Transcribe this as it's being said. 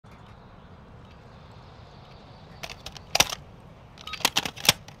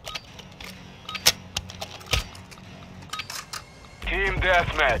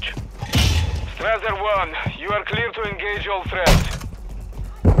deathmatch. Strasser 1, you are clear to engage all threats.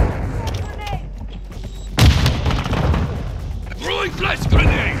 Throwing flash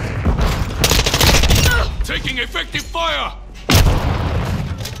grenade! Taking effective fire!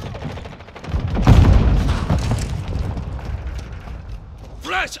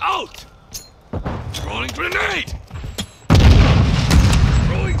 Flash out! Throwing grenade!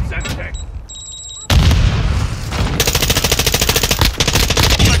 Throwing Semtex!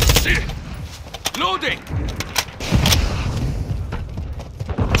 Let's see! Loading!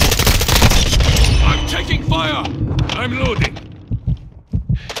 I'm taking fire! I'm loading!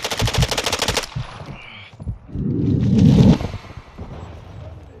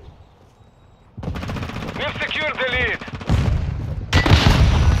 We've secured the lead.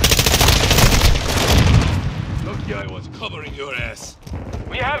 Lucky I was covering your ass.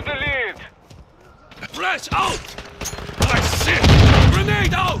 We have the lead. Flash out! I see!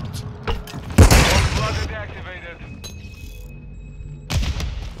 Grenade out! Closet activated.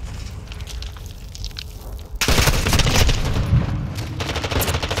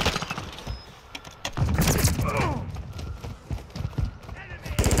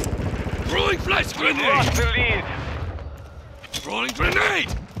 Throwing flash We've grenade! lost the lead. Throwing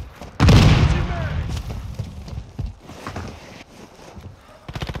grenade!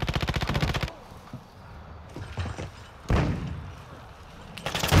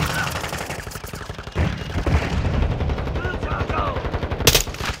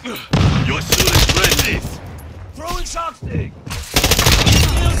 You're shooting friendlies! Throwing shock stick!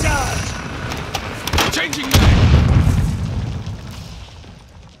 Shield charge! Changing mag!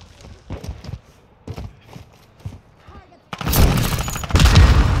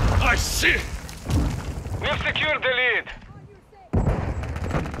 I see! We've secured the lead.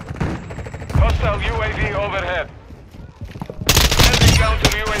 Hostile UAV overhead. Friendly counter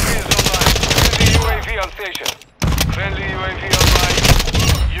UAV is online. Friendly UAV on station. Friendly UAV online.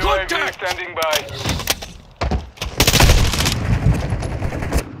 UAV Contact! standing by.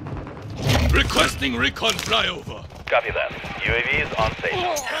 Requesting recon flyover. Copy that. UAV is on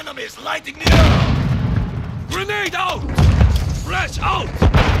station. Enemies lighting the air! Grenade out! Flash out!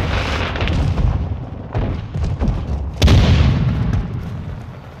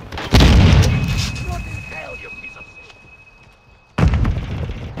 What in hell, you piece of shit!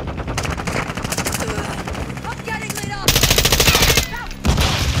 I'm getting lit up!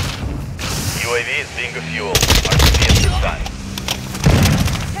 UAV is being refueled. RTB is this time.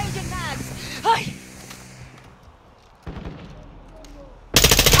 Changing mags! Hi!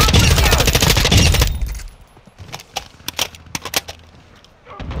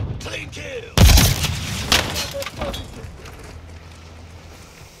 Clean kill!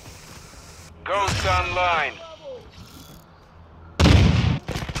 Ghost online.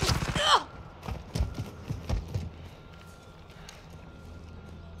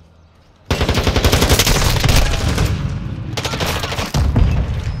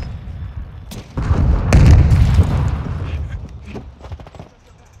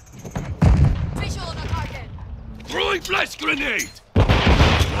 Visual on the target! Throwing flash grenade!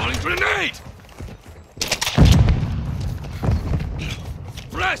 Throwing grenade!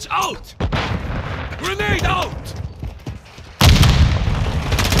 Flash out! Grenade out!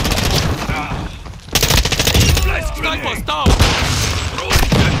 Flash grenade down! Throwing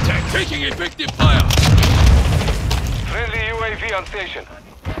Semtex! Taking effective fire! Friendly UAV on station.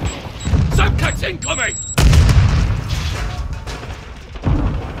 Semtex incoming!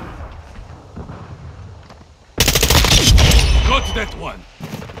 Got that one!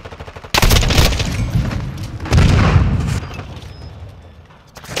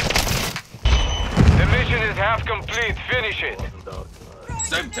 The mission is half complete. Finish it.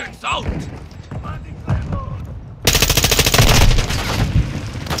 Semtex out!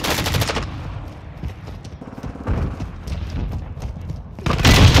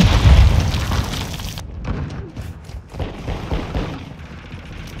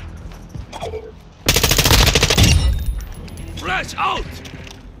 Flash out!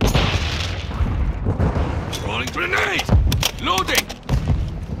 Throwing grenade! Loading!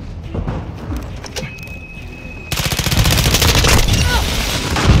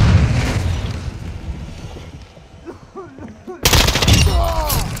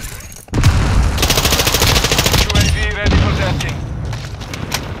 UAV ready for testing.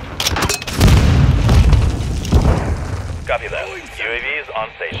 Copy that. UAV is on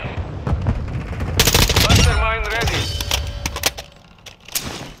station. Mastermind ready.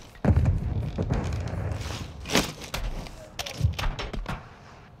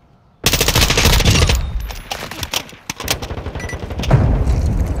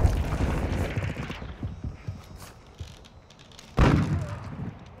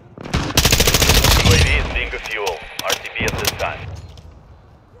 time.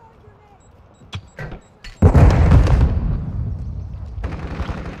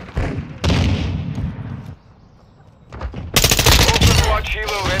 Overwatch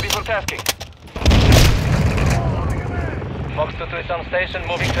Hilo ready for tasking. Fox 2 is on station,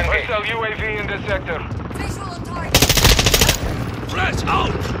 moving to engage. Hostile UAV in this sector. Visual on target. Flash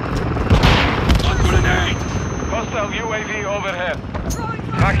out! One grenade! Hostile UAV overhead. Throwing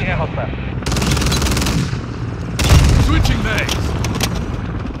fire. Marking a hostile. Switching legs!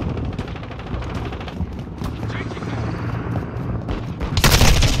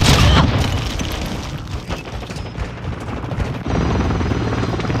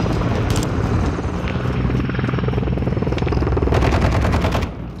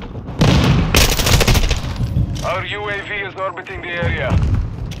 Our UAV is orbiting the area.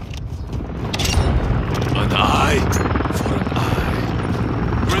 An eye for an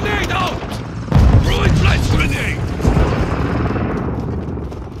eye. Grenade out! Throwing flash grenade!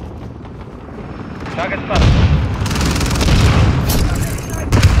 Target spotted.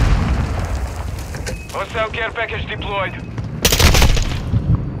 Hostile care package deployed.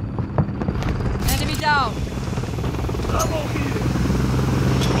 Enemy down.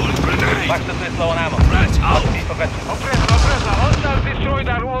 Throwing grenade! Fox 2 is low on ammo. Flash out! Must be progressing. Opresa. Hostile destroyed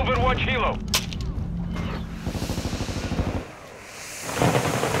our Overwatch Hilo.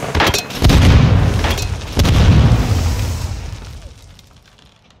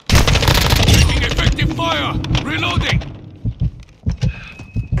 Taking effective fire! Reloading!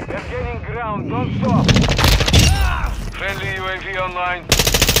 They're gaining ground. Don't stop. Friendly UAV online.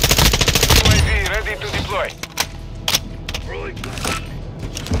 UAV ready to deploy.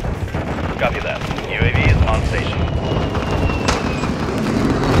 Copy that. UAV is on station.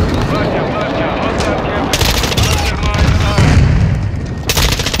 Gotcha. Hostile care package. Undermine.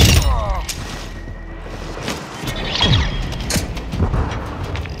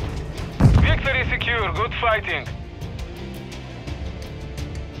 Victory secure. Good fighting.